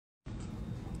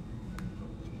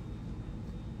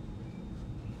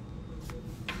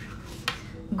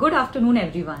Good afternoon,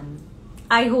 everyone.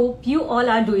 I hope you all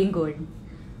are doing good.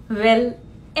 Well,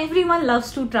 everyone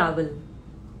loves to travel.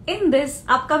 In this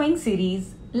upcoming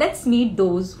series, let's meet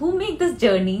those who make this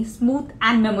journey smooth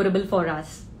and memorable for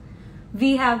us.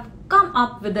 We have come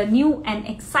up with a new and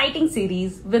exciting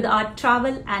series with our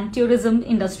travel and tourism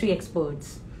industry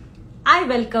experts. I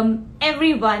welcome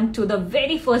everyone to the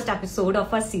very first episode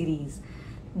of our series,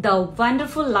 The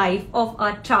Wonderful Life of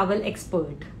a Travel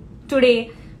Expert.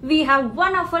 Today, we have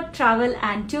one of our travel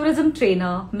and tourism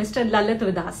trainer, Mr. Lalit,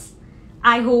 with us.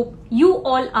 I hope you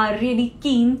all are really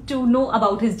keen to know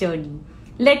about his journey.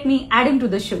 Let me add him to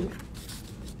the show.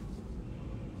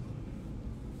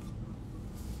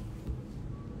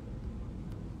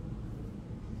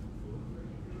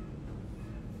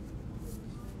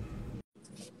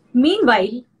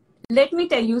 Meanwhile, let me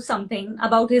tell you something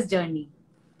about his journey.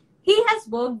 He has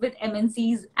worked with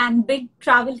MNCs and big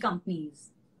travel companies.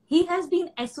 He has been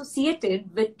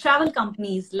associated with travel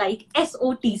companies like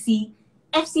SOTC,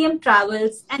 FCM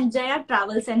Travels, and Jaya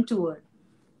Travels and Tour.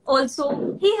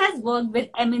 Also, he has worked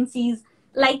with MNCs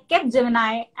like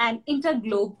Capgemini and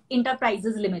Interglobe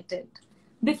Enterprises Limited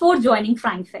before joining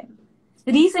Frankfinn.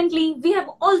 Recently, we have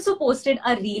also posted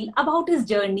a reel about his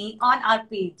journey on our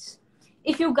page.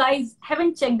 If you guys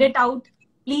haven't checked it out,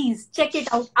 please check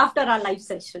it out after our live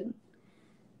session.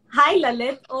 Hi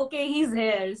Lalit. Okay, he's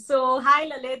here. So, hi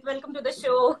Lalit, welcome to the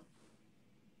show.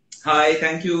 Hi,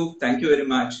 thank you. Thank you very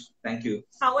much. Thank you.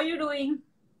 How are you doing?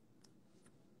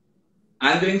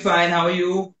 I'm doing fine. How are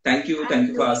you? Thank you. Thank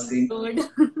you for asking. Good.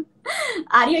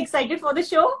 Are you excited for the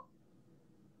show?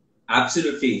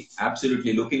 Absolutely.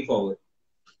 Absolutely. Looking forward.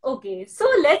 Okay, so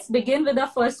let's begin with the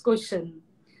first question.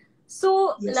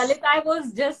 So, Yes. Lalit, I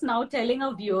was just now telling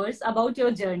our viewers about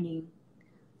your journey.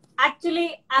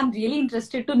 Actually, I'm really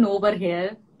interested to know over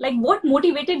here, like what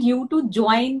motivated you to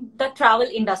join the travel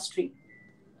industry?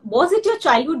 Was it your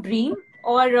childhood dream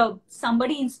or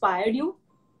somebody inspired you?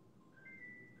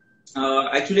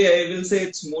 Actually, I will say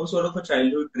it's more sort of a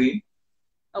childhood dream.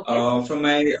 Okay. From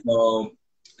my,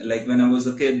 like when I was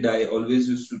a kid, I always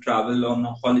used to travel on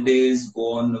holidays,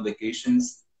 go on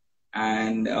vacations.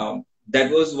 And that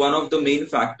was one of the main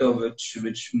factor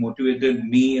which motivated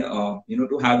me,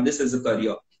 to have this as a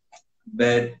career.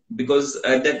 But because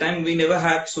at that time we never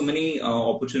had so many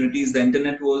opportunities, the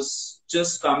internet was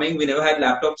just coming. We never had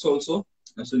laptops also,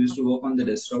 so we used to work on the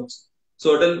desktops.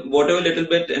 So whatever little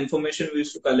bit information we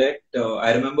used to collect,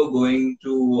 I remember going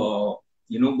to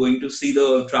going to see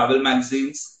the travel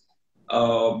magazines.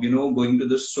 Going to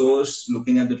the stores,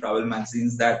 looking at the travel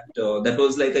magazines. That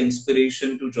was like an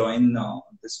inspiration to join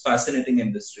this fascinating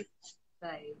industry.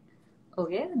 Right.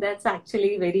 Okay, that's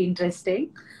actually very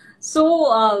interesting.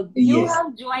 So, you Yes.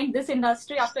 have joined this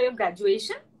industry after your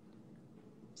graduation?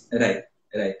 Right,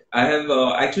 right. I have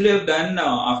actually I've done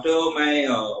after my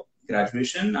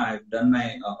graduation. I've done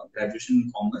my graduation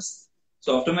in commerce.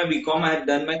 So after my BCom, I had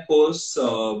done my course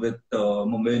with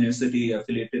Mumbai University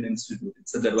affiliated institute.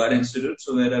 It's a Garwar Institute.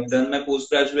 So where I've done my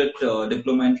postgraduate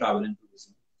diploma in travel and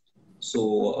tourism.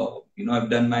 So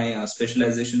I've done my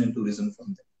specialization in tourism from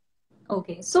there.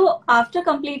 Okay, so after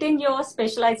completing your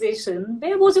specialization,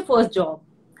 where was your first job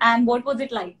and what was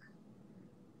it like?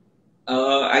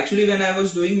 Actually, when I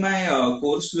was doing my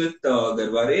course with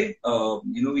Garware,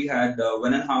 we had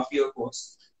 1.5 year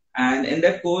course, and in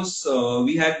that course,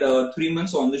 we had 3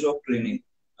 months on the job training.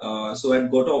 So I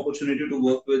got an opportunity to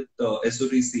work with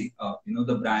SOTC,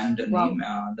 the brand Wow. name.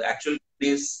 The actual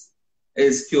place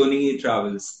is Kyoni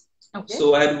Travels. Okay.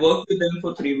 So I had worked with them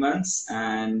for 3 months,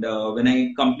 and when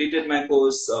I completed my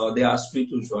course, they asked me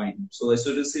to join. So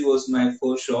SOTC was my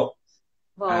first job.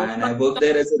 Wow. And I worked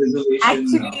there as a reservation.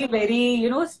 Actually, very,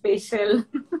 special.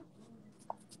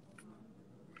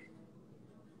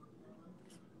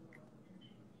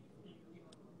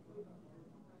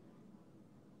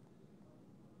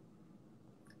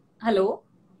 Hello?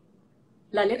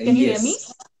 Lalit, can you hear me?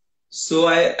 Yes. So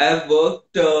I've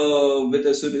worked with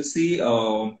SOTC.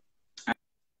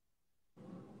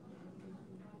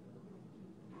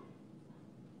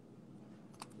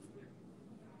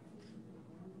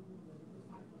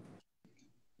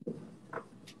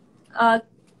 Uh,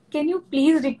 can you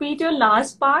please repeat your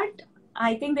last part?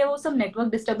 I think there was some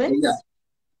network disturbance. Yeah.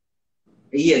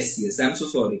 Yes. I'm so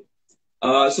sorry.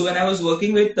 So when I was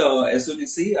working with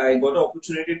SOTC, I got an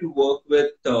opportunity to work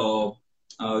with,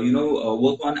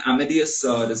 work on Amadeus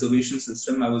reservation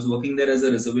system. I was working there as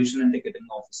a reservation and ticketing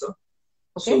officer.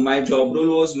 Okay. So my job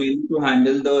role was mainly to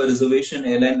handle the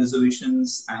airline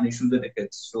reservations and issue the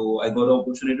tickets. So I got an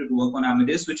opportunity to work on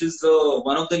Amadeus, which is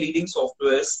one of the leading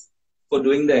softwares for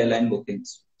doing the airline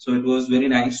bookings. So it was very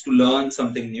nice to learn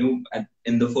something new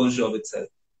in the first job itself.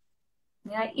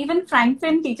 Yeah, even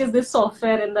Frankfinn teaches this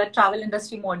software in the travel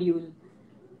industry module.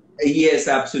 Yes,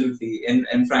 absolutely.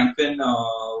 In Franklin,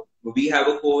 we have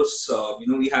a course,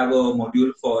 we have a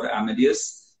module for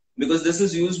Amadeus because this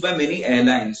is used by many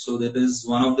airlines. So that is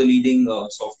one of the leading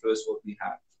softwares what we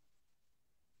have.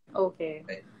 Okay.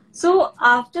 Right. So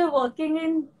after working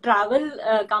in travel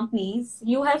companies,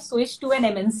 you have switched to an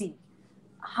MNC.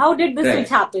 How did this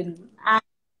switch Right. happen? And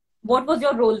what was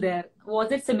your role there?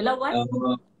 Was it similar one?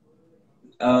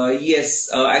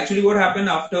 Yes. Actually, what happened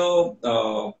after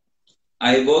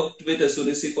I worked with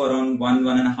SODC for around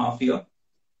 1.5 year,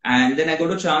 and then I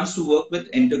got a chance to work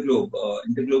with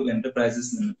Interglobe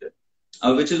Enterprises Limited,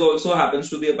 which is also happens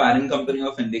to be a parent company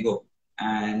of Indigo.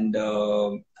 And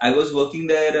I was working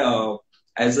there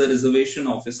as a reservation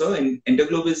officer. And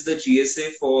Interglobe is the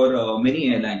GSA for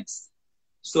many airlines.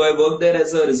 So I worked there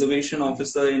as a reservation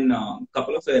officer in a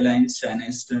couple of airlines, China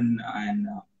Eastern and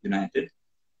United.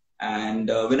 And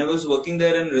when I was working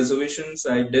there in reservations,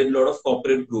 I did a lot of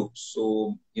corporate groups.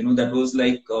 So, that was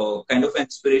like kind of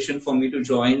inspiration for me to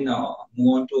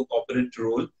move on to a corporate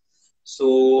role.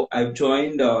 So I've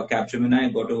joined Capgemini. I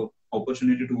got an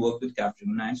opportunity to work with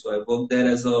Capgemini. So I worked there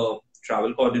as a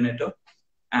travel coordinator.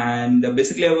 And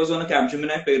basically, I was on a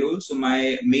Capgemini payroll. So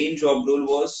my main job role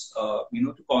was,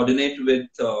 to coordinate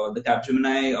with the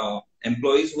Capgemini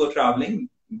employees who are traveling.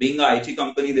 Being an IT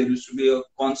company, there used to be a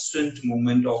constant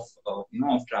movement of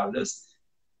travelers,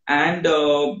 and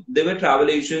there were travel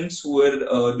agents who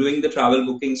were doing the travel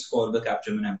bookings for the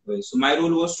Capgemini employees. So my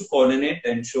role was to coordinate,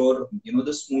 ensure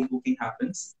the smooth booking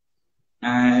happens,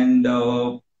 and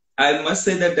I must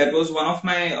say that that was one of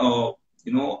my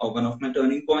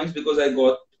turning points because I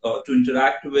got to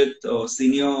interact with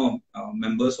senior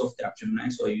members of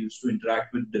Capgemini. So I used to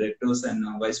interact with directors and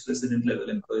vice president level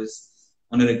employees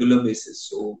on a regular basis.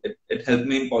 So it helped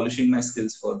me in polishing my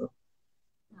skills further.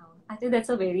 I think that's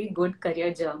a very good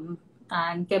career jump.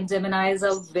 And Capgemini is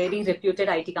a very reputed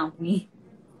IT company.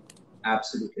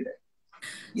 Absolutely right.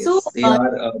 So, Yes, they are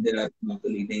one of the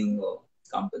leading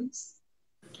companies.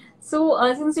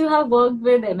 since you have worked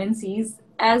with MNCs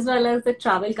as well as the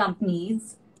travel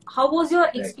companies, how was your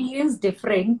Right. experience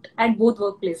different at both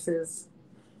workplaces?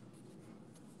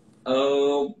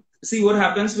 Uh, See what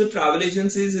happens with travel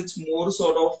agencies. It's more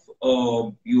sort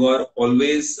of you are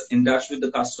always in touch with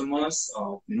the customers,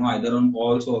 either on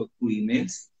calls or through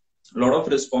emails. A lot of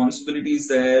responsibilities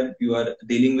there. You are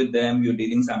dealing with them. You're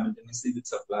dealing simultaneously with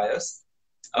suppliers.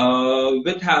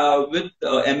 With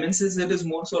MNCs, it is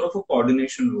more sort of a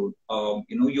coordination role.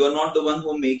 You are not the one who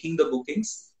are making the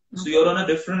bookings, so Okay. you're on a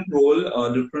different role,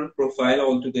 a different profile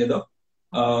altogether.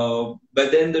 But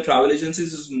then the travel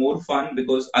agencies is more fun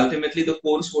because ultimately the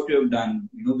course what you have done,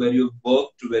 where you've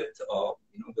worked with,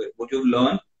 what you've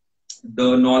learned,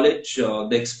 the knowledge,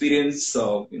 the experience,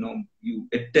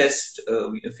 it tests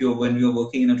if you're when you're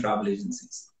working in a travel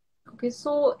agencies. Okay,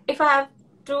 so if I have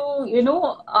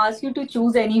to, ask you to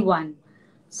choose any one,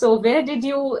 so where did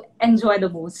you enjoy the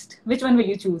most? Which one will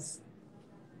you choose?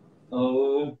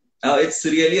 It's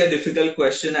really a difficult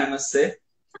question, I must say.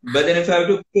 But then if I have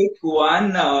to pick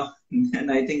one, then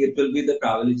I think it will be the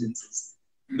travel agencies.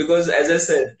 Because as I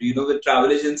said, with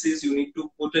travel agencies, you need to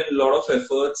put in a lot of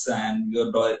efforts and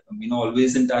you're,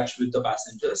 always in touch with the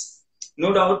passengers.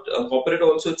 No doubt, corporate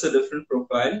also, it's a different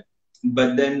profile.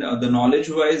 But then the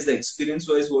knowledge-wise, the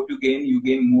experience-wise, what you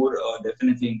gain more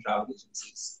definitely in travel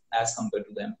agencies as compared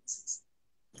to the MNCs.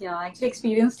 Yeah, actually,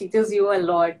 experience teaches you a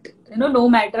lot. No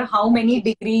matter how many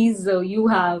degrees you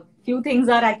have, few things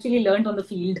are actually learned on the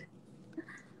field.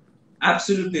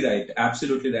 Absolutely right.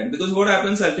 Absolutely right. Because what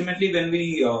happens ultimately when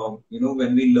we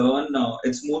learn,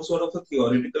 it's more sort of a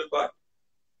theoretical part,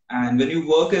 and when you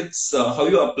work, it's how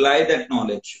you apply that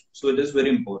knowledge. So it is very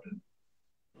important.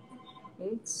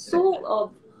 Right? So,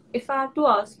 Right. if I have to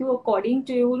ask you, according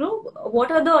to you, what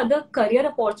are the other career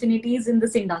opportunities in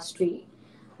this industry?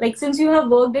 Like, since you have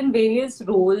worked in various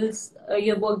roles,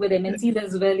 you have worked with MNCs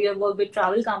as well, you have worked with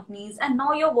travel companies, and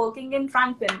now you're working in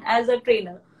Frankfinn as a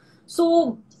trainer.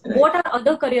 So, Right. what are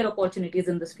other career opportunities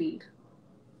in this field?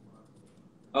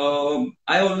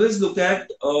 I always look at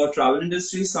travel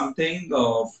industry as something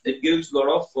it gives a lot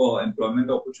of employment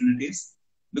opportunities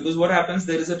because what happens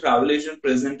there is a travel agent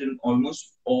present in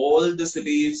almost all the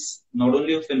cities, not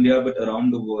only of India but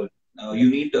around the world. You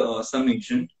need some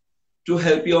agent to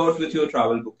help you out with your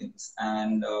travel bookings.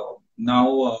 And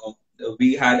now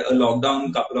we had a lockdown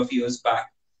a couple of years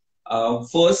back.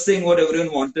 First thing what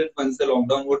everyone wanted once the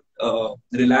lockdown would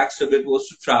relaxed a bit was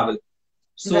to travel.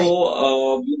 So,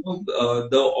 Right.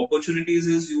 the opportunities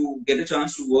is you get a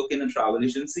chance to work in a travel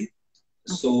agency.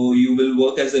 Okay. So you will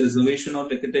work as a reservation or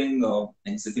ticketing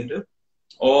executive,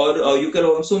 or you can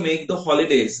also make the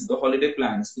holidays, the holiday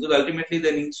plans, because ultimately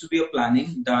there needs to be a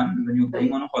planning done when you're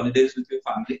going on holidays with your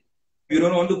family. You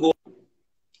don't want to go,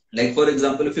 like for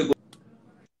example, if you're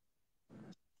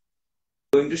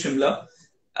going to Shimla,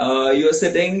 you're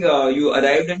sitting, you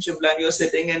arrived in Shimla and you're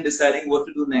sitting and deciding what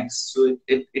to do next. So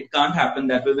it can't happen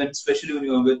that way, when, especially when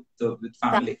you're with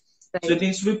family. Right. So it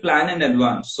needs to be planned in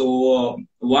advance. So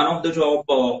one of the job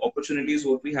opportunities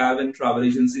what we have in travel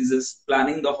agencies is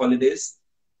planning the holidays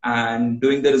and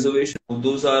doing the reservation.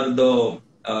 Those are the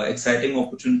exciting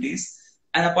opportunities.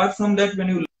 And apart from that, when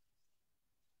you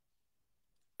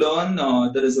learn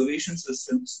the reservation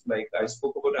systems, like I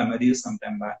spoke about Amadeus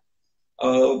sometime back,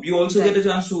 you also get a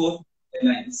chance to work with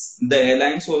airlines. The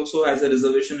airlines also has a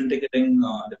reservation and ticketing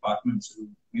department, so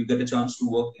you get a chance to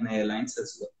work in airlines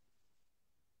as well.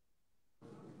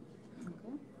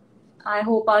 I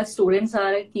hope our students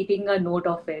are keeping a note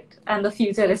of it, and the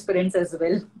future aspirants as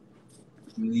well.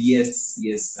 Yes,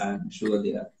 yes, I'm sure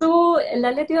they are. So,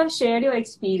 Lalit, you have shared your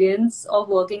experience of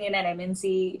working in an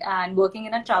MNC and working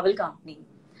in a travel company.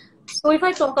 So, if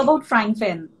I talk about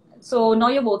Frankfinn, so now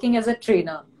you're working as a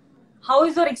trainer. How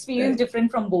is your experience different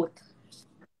from both?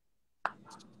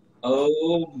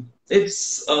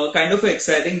 It's kind of an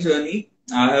exciting journey.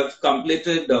 I have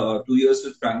completed 2 years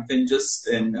with Frankfinn just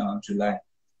in July.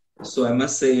 So I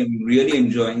must say I'm really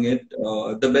enjoying it.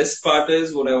 The best part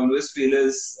is what I always feel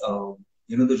is,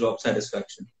 the job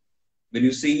satisfaction. When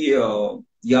you see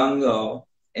young,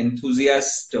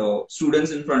 enthusiast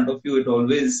students in front of you, it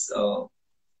always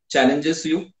challenges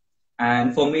you.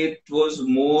 And for me, it was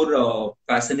more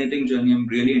fascinating journey. I'm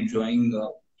really enjoying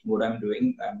what I'm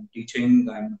doing. I'm teaching.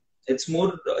 It's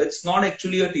not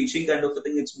actually a teaching kind of a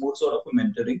thing. It's more sort of a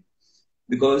mentoring,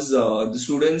 because the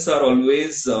students are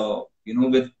always,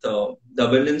 with the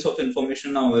abundance of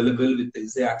information now available with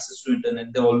easy access to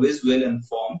internet, they're always well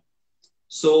informed.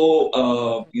 So,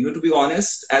 to be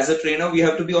honest, as a trainer, we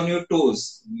have to be on your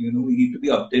toes. We need to be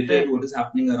updated what is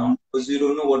happening around, because you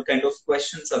don't know what kind of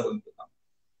questions are going to come.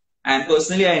 And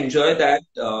personally, I enjoy that.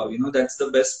 That's the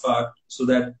best part, so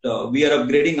that we are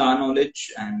upgrading our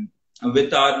knowledge, and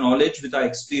with our knowledge, with our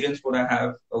experience, what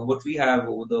we have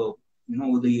over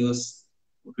the years,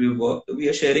 what we've worked, we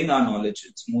are sharing our knowledge.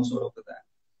 It's more sort of that.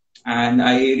 And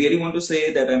I really want to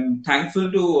say that I'm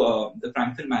thankful to the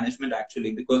Frankfinn management,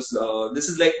 actually, because this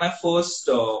is like my first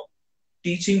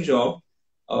teaching job.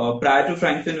 Prior to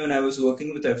Frankfinn, when I was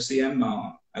working with FCM,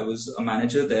 I was a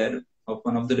manager there of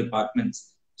one of the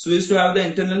departments. So we used to have the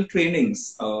internal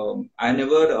trainings. I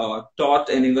never taught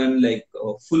anyone like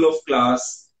full of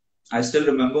class. I still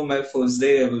remember my first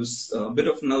day. I was a bit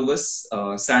of nervous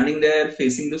standing there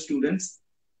facing the students.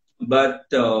 But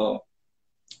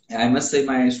I must say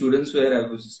my students I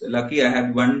was lucky. I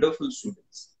had wonderful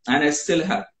students, and I still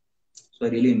have. So I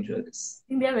really enjoy this. I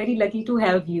think they are very lucky to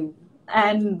have you.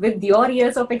 And with your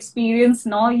years of experience,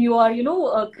 now you are,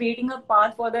 creating a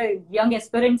path for the young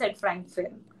aspirants at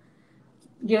Frankfinn.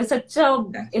 You have such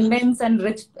an immense and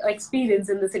rich experience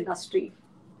in this industry.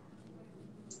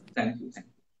 Thank you.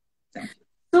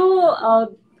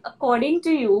 So, according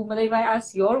to you, if I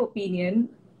ask your opinion,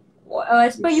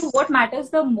 as per you, what matters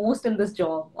the most in this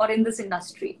job or in this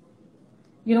industry?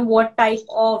 What type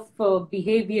of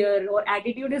behavior or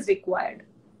attitude is required?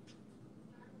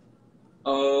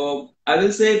 I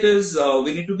will say it is,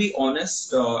 we need to be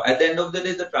honest. At the end of the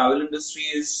day, the travel industry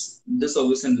is the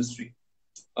service industry.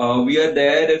 We are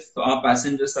there if our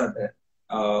passengers are there.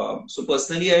 So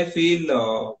personally, I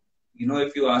feel,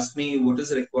 if you ask me what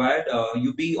is required,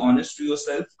 you be honest to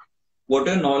yourself.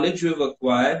 Whatever knowledge you have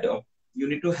acquired, you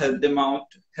need to help them out,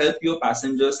 help your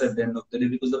passengers at the end of the day,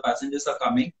 because the passengers are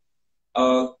coming.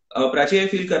 Prachi, I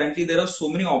feel currently there are so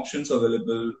many options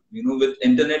available. With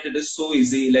internet, it is so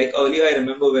easy. Like earlier, I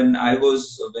remember when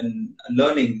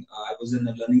learning, I was in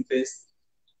a learning phase.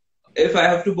 If I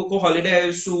have to book a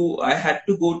holiday, I had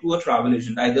to go to a travel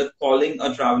agent, either calling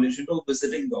a travel agent or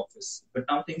visiting the office. But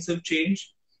now things have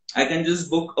changed. I can just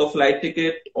book a flight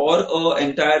ticket or an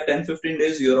entire 10-15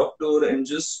 days Europe tour in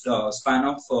just span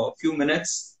of a few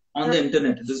minutes on the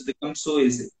internet. It has become so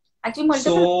easy. Actually,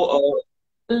 multiple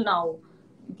now.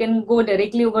 You can go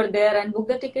directly over there and book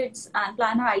the tickets and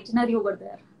plan an itinerary over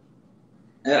there.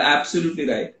 Absolutely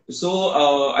right. So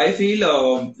I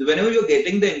feel whenever you're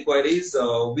getting the inquiries,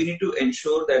 we need to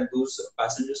ensure that those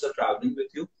passengers are traveling with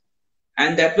you.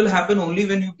 And that will happen only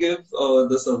when you give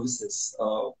the services.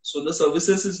 So the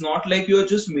services is not like you're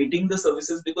just meeting the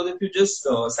services, because if you just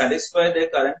satisfy their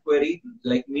current query,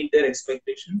 like meet their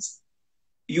expectations,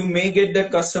 you may get that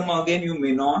customer again, you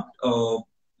may not.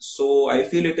 So I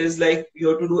feel it is like you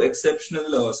have to do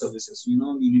exceptional services.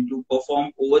 You need to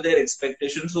perform over their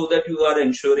expectations so that you are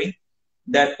ensuring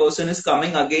that person is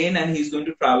coming again and he's going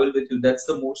to travel with you. That's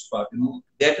the most part.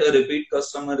 Get a repeat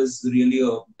customer is really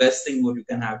a best thing what you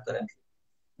can have currently.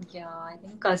 Yeah, I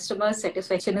think customer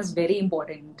satisfaction is very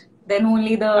important. Then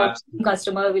only the Absolutely,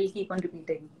 customer will keep on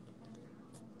repeating.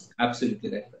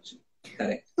 absolutely right, Rachel.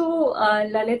 Correct. So,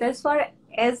 Lalit, as far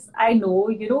as I know,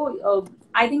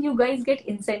 I think you guys get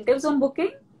incentives on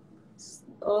booking.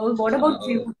 What about Uh,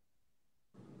 you?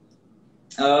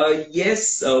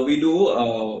 yes, we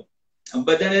do.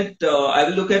 But then I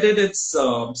will look at it. It's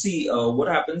see what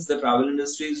happens. The travel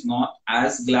industry is not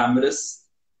as glamorous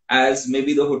as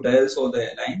maybe the hotels or the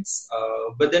airlines.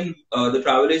 But then the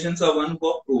travel agents are one who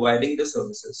are providing the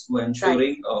services, who are Right.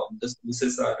 ensuring the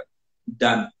services are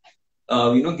done.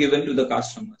 Given to the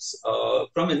customers.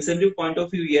 From incentive point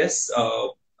of view, yes,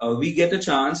 we get a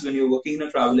chance when you're working in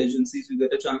a travel agencies. We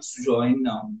get a chance to join,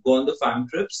 go on the fam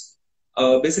trips.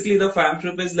 Basically, the fam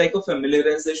trip is like a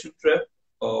familiarization trip.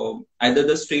 Either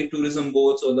the state tourism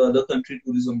boards or the other country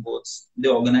tourism boards. They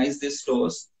organize these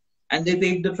tours and they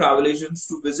take the travel agents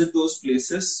to visit those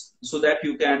places so that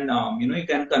you can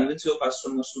convince your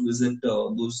customers to visit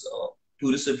those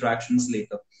tourist attractions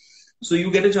later. So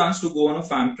you get a chance to go on a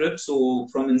fam trip. So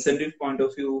from incentive point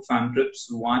of view, fam trips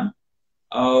one.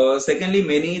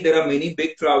 Secondly, there are many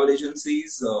big travel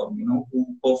agencies,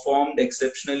 who performed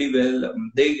exceptionally well.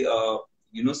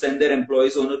 Send their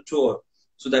employees on a tour.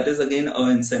 So that is again an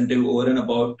incentive over and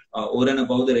above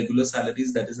the regular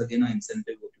salaries. That is again an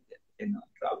incentive what you get in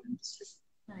travel industry.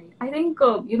 Right. I think,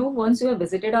 once you have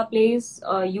visited a place,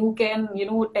 you can,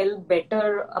 tell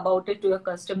better about it to your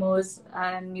customers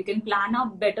and you can plan a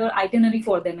better itinerary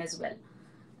for them as well.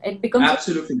 It becomes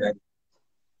Absolutely right.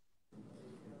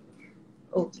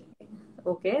 okay.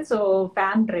 Okay. So,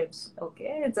 fam trips.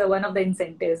 Okay. It's one of the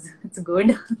incentives. It's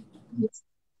good. Yes,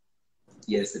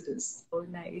 yes, it is. Oh,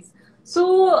 nice.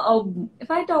 So, if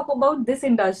I talk about this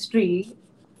industry,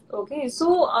 okay, so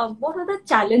what are the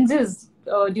challenges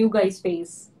do you guys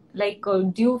face? Like,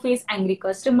 do you face angry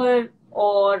customer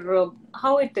or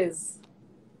how it is?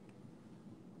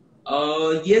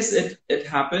 Yes, it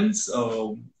happens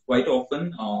quite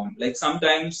often. Like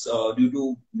sometimes due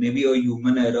to maybe a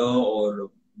human error or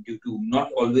due to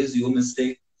not always your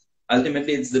mistake.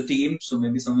 Ultimately, it's the team, so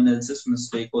maybe someone else's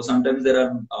mistake, or sometimes there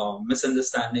are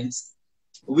misunderstandings.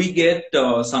 We get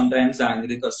sometimes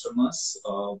angry customers,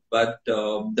 but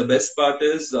the best part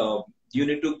is you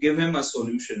need to give him a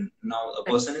solution. Now, a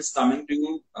person is coming to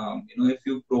you. If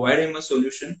you provide him a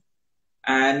solution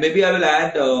and maybe I will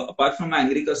add, apart from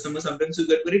angry customers, sometimes you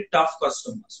get very tough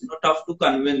customers, tough to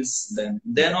convince them.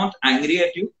 They're not angry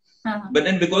at you, Uh-huh. but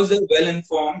then because they're well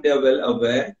informed, they're well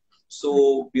aware.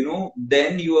 So,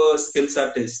 then your skills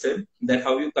are tested that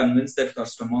how you convince that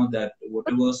customer that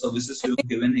whatever services you've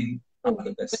given him are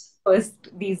the best. First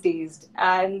these days,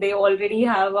 and they already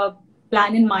have a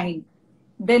plan in mind.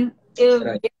 Then, if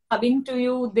Right. they're coming to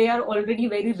you, they are already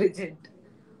very rigid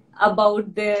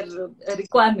about their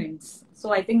requirements.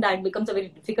 So, I think that becomes a very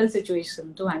difficult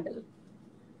situation to handle.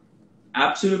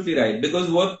 Absolutely right. Because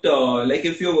like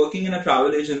if you're working in a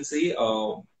travel agency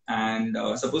and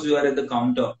suppose you are at the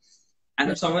counter and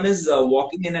Yeah. if someone is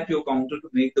walking in at your counter to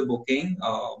make the booking,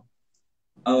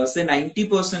 say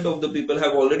 90% of the people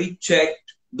have already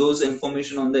checked those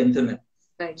information on the internet.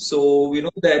 Right. So we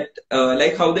know that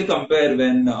like how they compare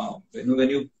when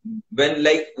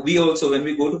like we also when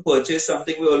we go to purchase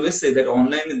something, we always say that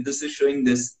online this is showing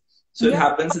this. So it Yeah,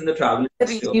 happens in the travel the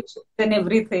industry reviews also. and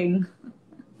everything.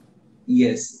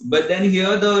 Yes, but then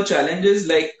here the challenge is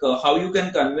like how you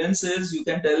can convince is you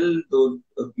can tell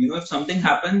if something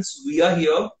happens, we are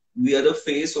here, we are the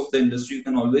face of the industry. You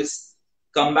can always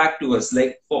come back to us.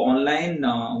 Like for online,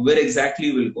 where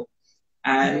exactly we'll go.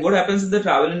 And Right. what happens in the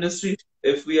travel industry?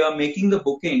 If we are making the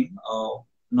booking,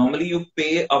 normally you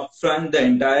pay upfront the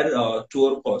entire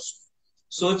tour cost.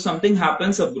 So if something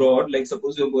happens abroad, like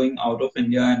suppose you're going out of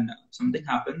India and something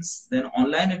happens, then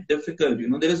online it's difficult.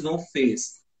 There is no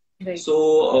face. Right.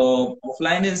 So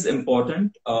offline is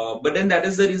important, but then that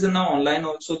is the reason now online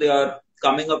also they are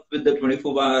coming up with the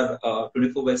 24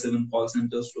 by 7 call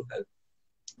centers to help.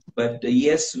 But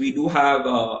yes, we do have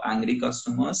angry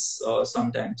customers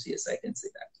sometimes. Yes, I can say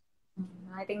that.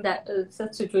 I think that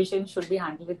such situation should be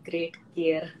handled with great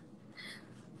care.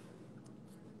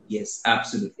 Yes,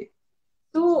 absolutely.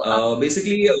 So,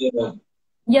 Basically,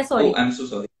 yeah, oh, sorry. I'm so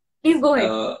sorry. Please go ahead.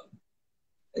 Uh,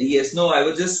 yes, no, I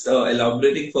was just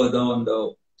elaborating further on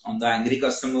the angry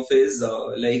customer phase.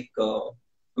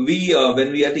 We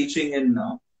when we are teaching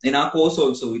in our course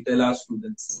also, we tell our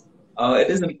students. it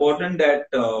is important that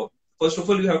first of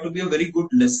all you have to be a very good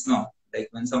listener. Like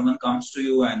when someone comes to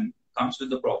you and comes with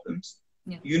the problems,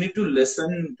 Yeah. you need to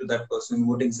listen to that person.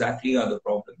 What exactly are the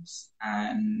problems?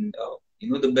 And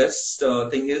the best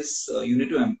thing is you need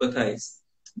to empathize.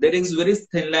 There is very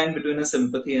thin line between a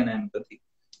sympathy and empathy.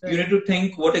 You Right. need to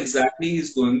think what exactly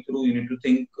he's going through. You need to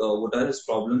think what are his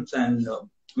problems, and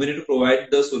we need to provide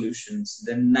the solutions.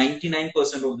 Then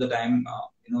 99% of the time,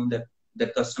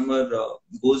 that customer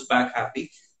goes back happy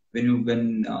when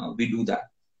we do that.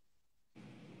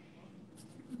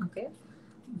 Okay.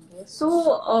 Okay.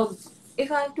 So,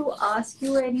 if I have to ask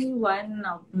you any one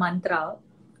mantra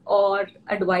or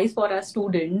advice for our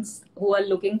students who are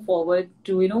looking forward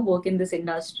to, work in this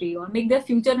industry or make their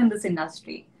future in this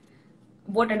industry,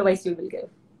 what advice you will give?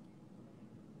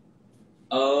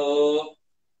 Uh,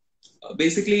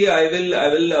 Basically, I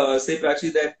will say,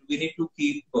 Prachi, that we need to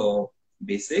keep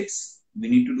basics. We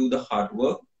need to do the hard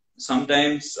work.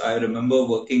 Sometimes I remember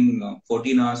working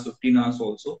 14 hours, 15 hours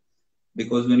also,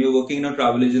 because when you're working in a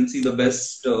travel agency, the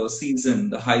best season,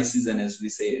 the high season, as we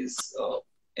say, is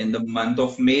in the month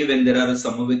of May when there are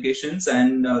summer vacations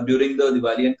and during the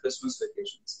Diwali and Christmas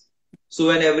vacations. So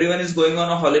when everyone is going on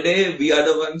a holiday, we are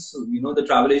the ones, the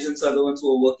travel agents are the ones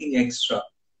who are working extra.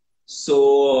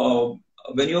 So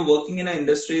when you're working in an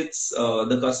industry, it's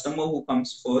the customer who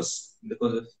comes first,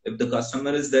 because if the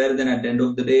customer is there, then at the end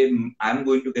of the day, I'm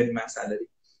going to get my salary.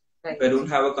 If I Right. don't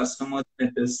have a customer,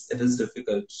 it is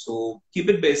difficult. So keep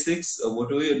it basics.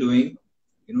 Whatever you're doing,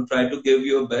 try to give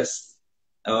your best.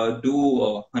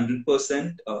 Do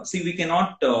 100%. See, we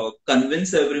cannot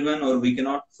convince everyone, or we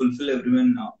cannot fulfill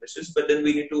everyone's wishes, but then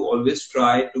we need to always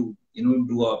try to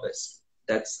do our best.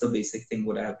 That's the basic thing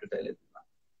what I have to tell everyone.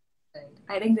 Right.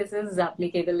 I think this is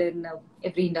applicable in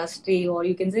every industry, or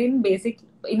you can say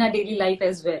in our daily life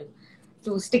as well,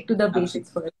 to stick to the Absolutely, basics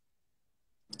first.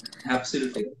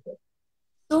 absolutely.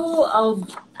 So,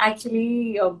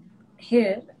 actually,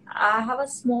 here I have a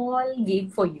small game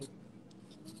for you.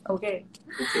 Okay.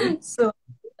 Okay, So,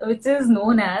 which is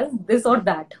known as this or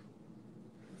that.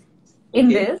 In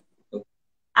okay, this,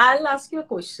 I'll ask you a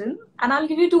question and I'll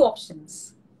give you two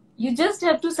options. You just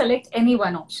have to select any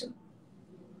one option.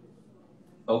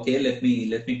 okay. Let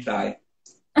me try.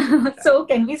 So,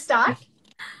 can we start?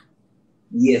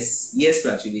 Yes, yes,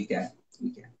 Prachi, we can.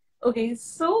 We can. Okay.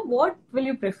 So, what will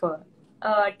you prefer?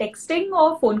 Texting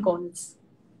or phone calls?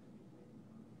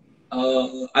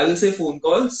 I will say phone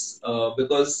calls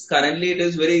because currently it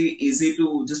is very easy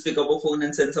to just pick up a phone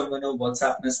and send someone a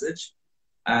WhatsApp message.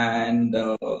 And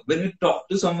when we talk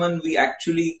to someone, we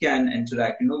actually can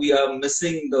interact. We are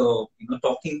missing the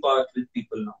talking part with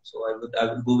people now. So I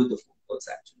would go with the phone calls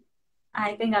actually.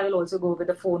 I think I will also go with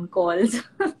the phone calls.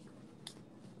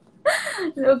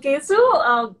 Okay,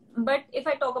 so but if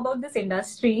I talk about this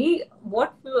industry,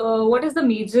 what is the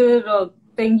major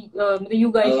thing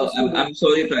you guys used to I'm do? I'm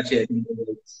sorry, Prachi. I think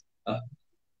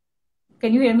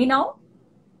Can you hear me now?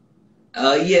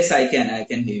 yes, I can. I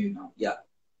can hear you now. Yeah,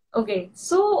 Okay,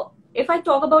 so if I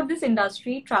talk about this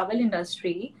industry, travel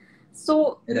industry,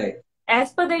 so right.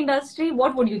 as per the industry,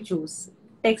 what would you choose?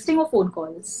 Texting or phone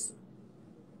calls?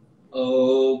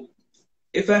 Uh,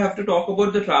 if I have to talk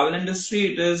about the travel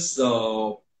industry, it is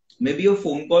maybe a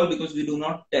phone call because we do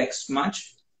not text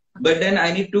much. But then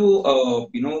I need to,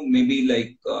 maybe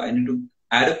like I need to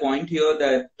add a point here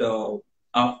that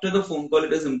after the phone call,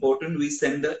 it is important we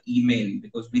send the email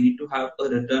because we need to have a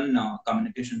written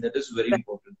communication. That is very Right.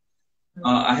 important.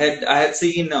 I had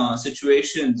seen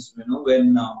situations, when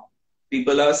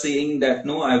people are saying that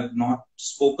no, I've not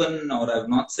spoken or I've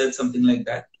not said something like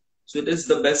that. So it is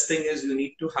the best thing is you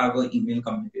need to have an email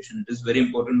communication. It is very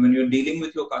important when you're dealing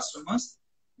with your customers.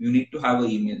 You need to have an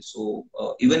email. So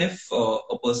even if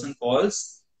a person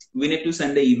calls, we need to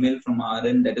send an email from our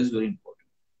end. That is very important.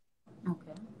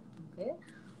 Okay. Okay.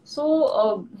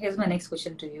 So here's my next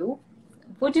question to you.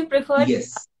 Would you prefer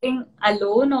Yes. traveling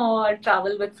alone or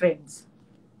travel with friends?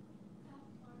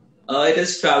 It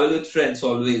is travel with friends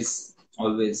always,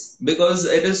 always, because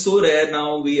it is so rare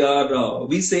now.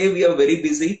 We say we are very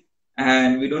busy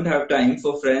and we don't have time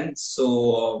for friends.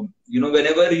 So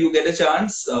whenever you get a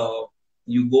chance,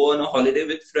 you go on a holiday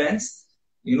with friends.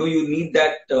 You need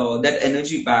that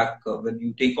energy back when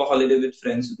you take a holiday with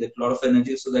friends. You get a lot of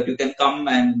energy so that you can come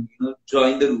and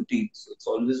join the routine. So it's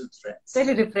always with friends.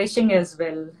 Very refreshing as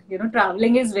well.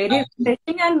 Traveling is very Absolutely.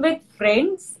 refreshing, and with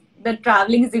friends, the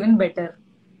traveling is even better.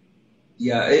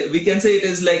 Yeah, we can say it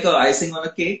is like a icing on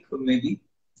a cake, maybe.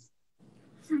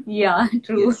 Yeah,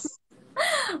 true. Yes.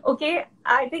 Okay,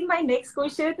 I think my next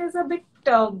question is a bit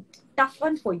tough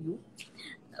one for you.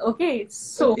 Okay,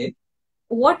 so Okay.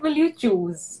 what will you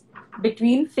choose?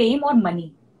 between fame or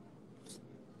money?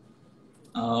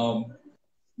 Um,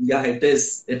 yeah, it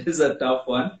is. It is a tough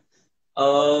one.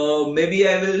 Maybe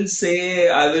I will say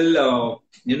I will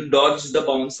dodge the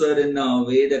bouncer in a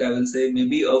way that I will say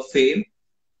maybe a fame,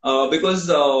 because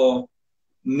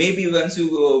maybe once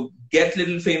you get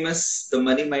little famous, the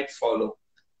money might follow.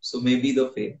 So maybe the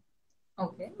fame.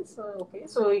 Okay,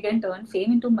 so you can turn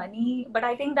fame into money, but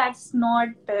I think that's not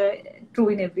true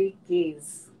in every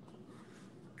case.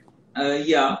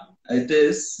 Yeah, it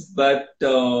is, but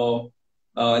I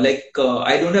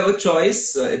don't have a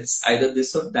choice. It's either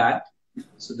this or that.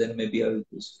 So then maybe I will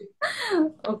choose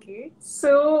fame. Okay,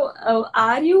 so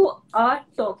are you a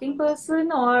talking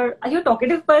person, or are you a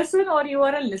talkative person, or you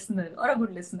are a listener or a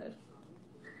good listener?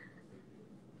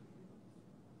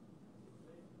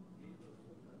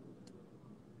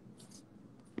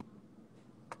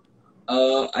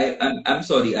 I'm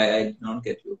sorry, I did not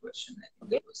get your question. I think Okay,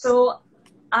 there was. so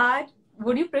are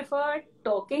would you prefer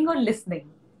talking or listening?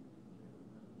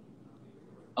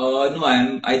 No,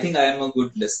 I think I am a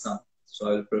good listener. So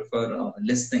I will prefer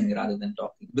listening rather than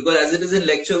talking. Because as it is in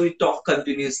lecture, we talk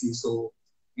continuously. So,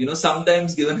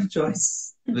 sometimes given a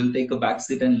choice, we'll take a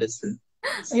backseat and listen.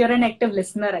 You're an active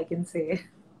listener, I can say.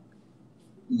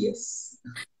 Yes.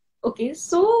 Okay,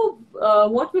 so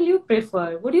what will you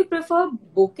prefer? Would you prefer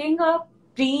booking a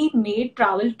pre-made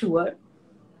travel tour,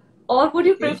 or would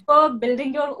you Okay. prefer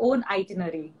building your own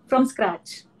itinerary from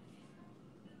scratch?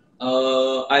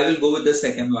 I will go with the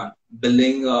second one,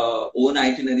 building own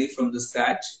itinerary from the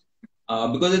scratch,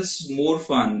 because it's more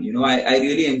fun. I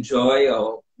really enjoy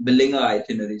building an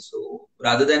itinerary. So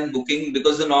rather than booking,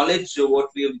 because the knowledge what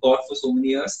we have got for so many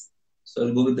years, so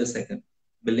I'll go with the second,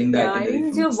 building the Yeah, I itinerary think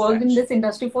from the you've worked in scratch. this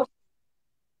industry for,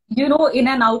 in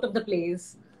and out of the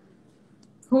place.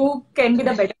 Who can be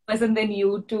the better person than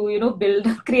you to, build,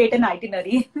 create an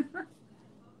itinerary?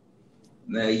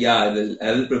 Yeah,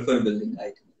 I will prefer building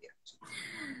itinerary.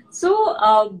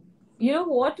 So,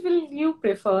 what will you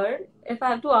prefer? If I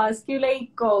have to ask you,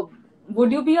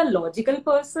 would you be a logical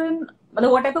person?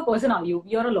 What type of person are you?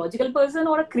 You're a logical person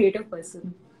or a creative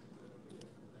person?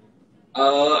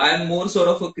 I'm more sort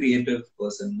of a creative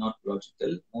person, not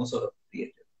logical, more sort of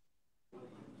creative.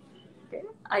 Okay.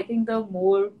 I think the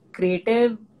more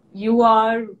creative you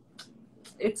are,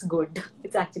 it's good.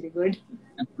 It's actually good.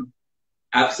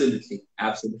 Absolutely,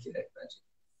 absolutely right, Raj.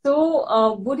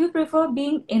 So, would you prefer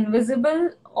being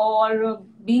invisible or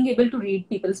being able to read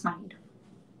people's mind?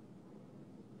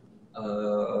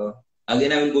 Uh,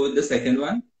 Again, I will go with the second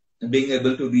one, being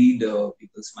able to read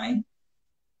people's mind.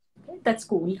 Okay, that's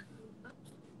cool.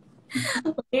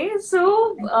 Okay,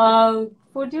 so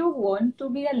would you want to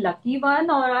be a lucky one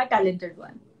or a talented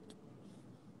one?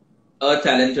 A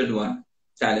talented one,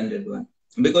 talented one.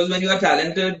 Because when you are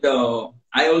talented,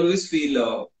 I always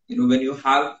feel, when you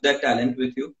have that talent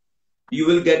with you, you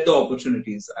will get the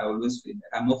opportunities. I always feel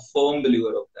that. I'm a firm believer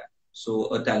of that.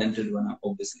 So a talented one,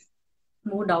 obviously.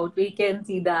 No doubt, we can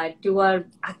see that you are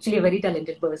actually a very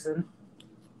talented person.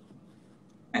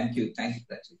 Thank you,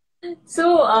 Prachi.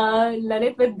 So,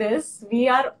 Lalit, with this, we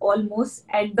are almost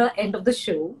at the end of the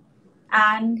show.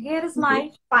 And here is Okay,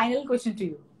 my final question to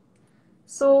you.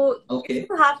 So, if okay.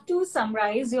 you have to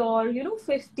summarize your,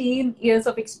 15 years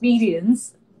of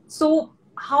experience, so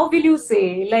how will you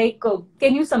say,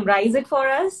 can you summarize it for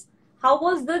us? How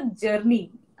was the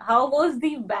journey? How was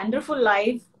the wonderful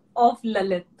life of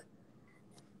Lalit?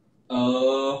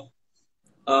 Uh,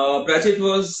 Prachi, it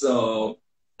was,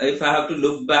 if I have to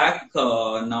look back,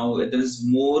 now it is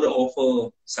more of a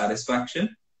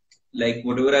satisfaction. Like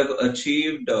whatever I've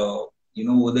achieved,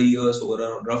 over the years,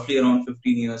 roughly around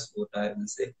 15 years, what I will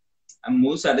say, I'm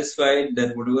more satisfied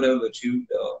that whatever I've achieved,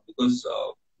 because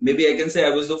maybe I can say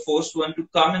I was the first one to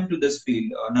come into this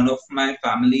field. None of my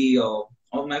family or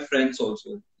my friends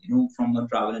also, from the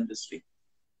travel industry.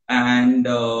 And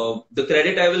the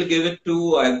credit I will give it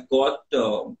to, I've got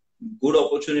good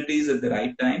opportunities at the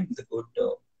right time, the good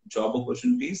job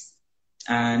opportunities.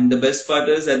 And the best part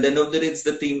is, at the end of the day, it's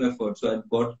the team effort. So I've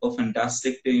got a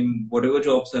fantastic team. Whatever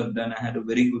jobs I've done, I had a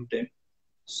very good team.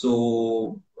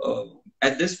 So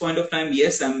at this point of time,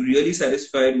 yes, I'm really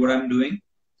satisfied what I'm doing,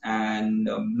 and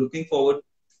looking forward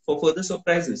for further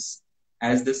surprises.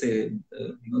 As they say,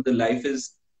 the life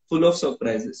is full of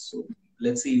surprises. So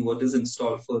let's see what is in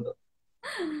store further.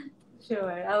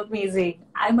 Sure, amazing.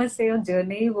 I must say, your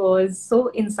journey was so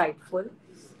insightful,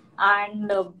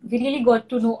 and we really got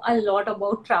to know a lot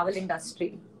about travel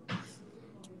industry.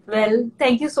 Well,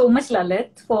 thank you so much,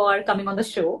 Lalit, for coming on the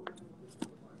show.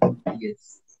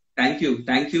 Yes. Thank you.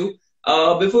 Thank you.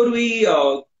 Before we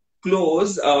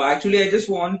close, actually, I just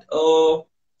want a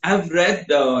I've read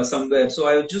somewhere, so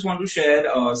I just want to share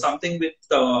something with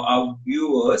our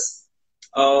viewers.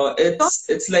 So,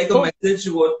 It's like a oh, message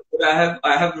what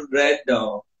I have read.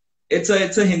 It's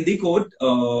a Hindi quote.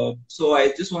 So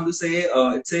I just want to say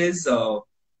it says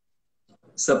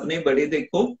सपने बड़े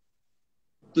देखो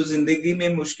तो जिंदगी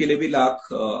में मुश्किलें भी लाख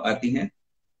आती हैं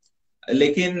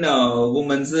लेकिन वो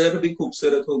मंजर भी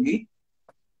खूबसूरत होगी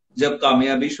जब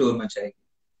कामयाबी शोर मचाएगी.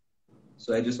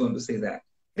 So I just want to say that.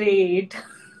 great.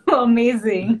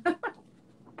 Amazing.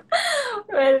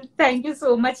 Well, thank you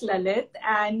so much, Lalit.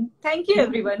 And thank you,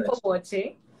 Thank you so everyone, for much.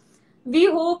 watching. We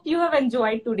hope you have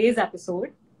enjoyed today's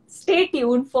episode. Stay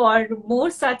tuned for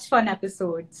more such fun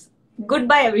episodes.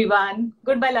 Goodbye, everyone.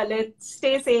 Goodbye, Lalit.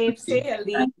 Stay safe, stay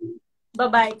healthy. Thank you. Bye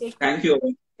bye. Take care. Thank you.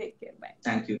 Take care. Bye.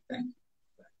 Thank you. Thank you.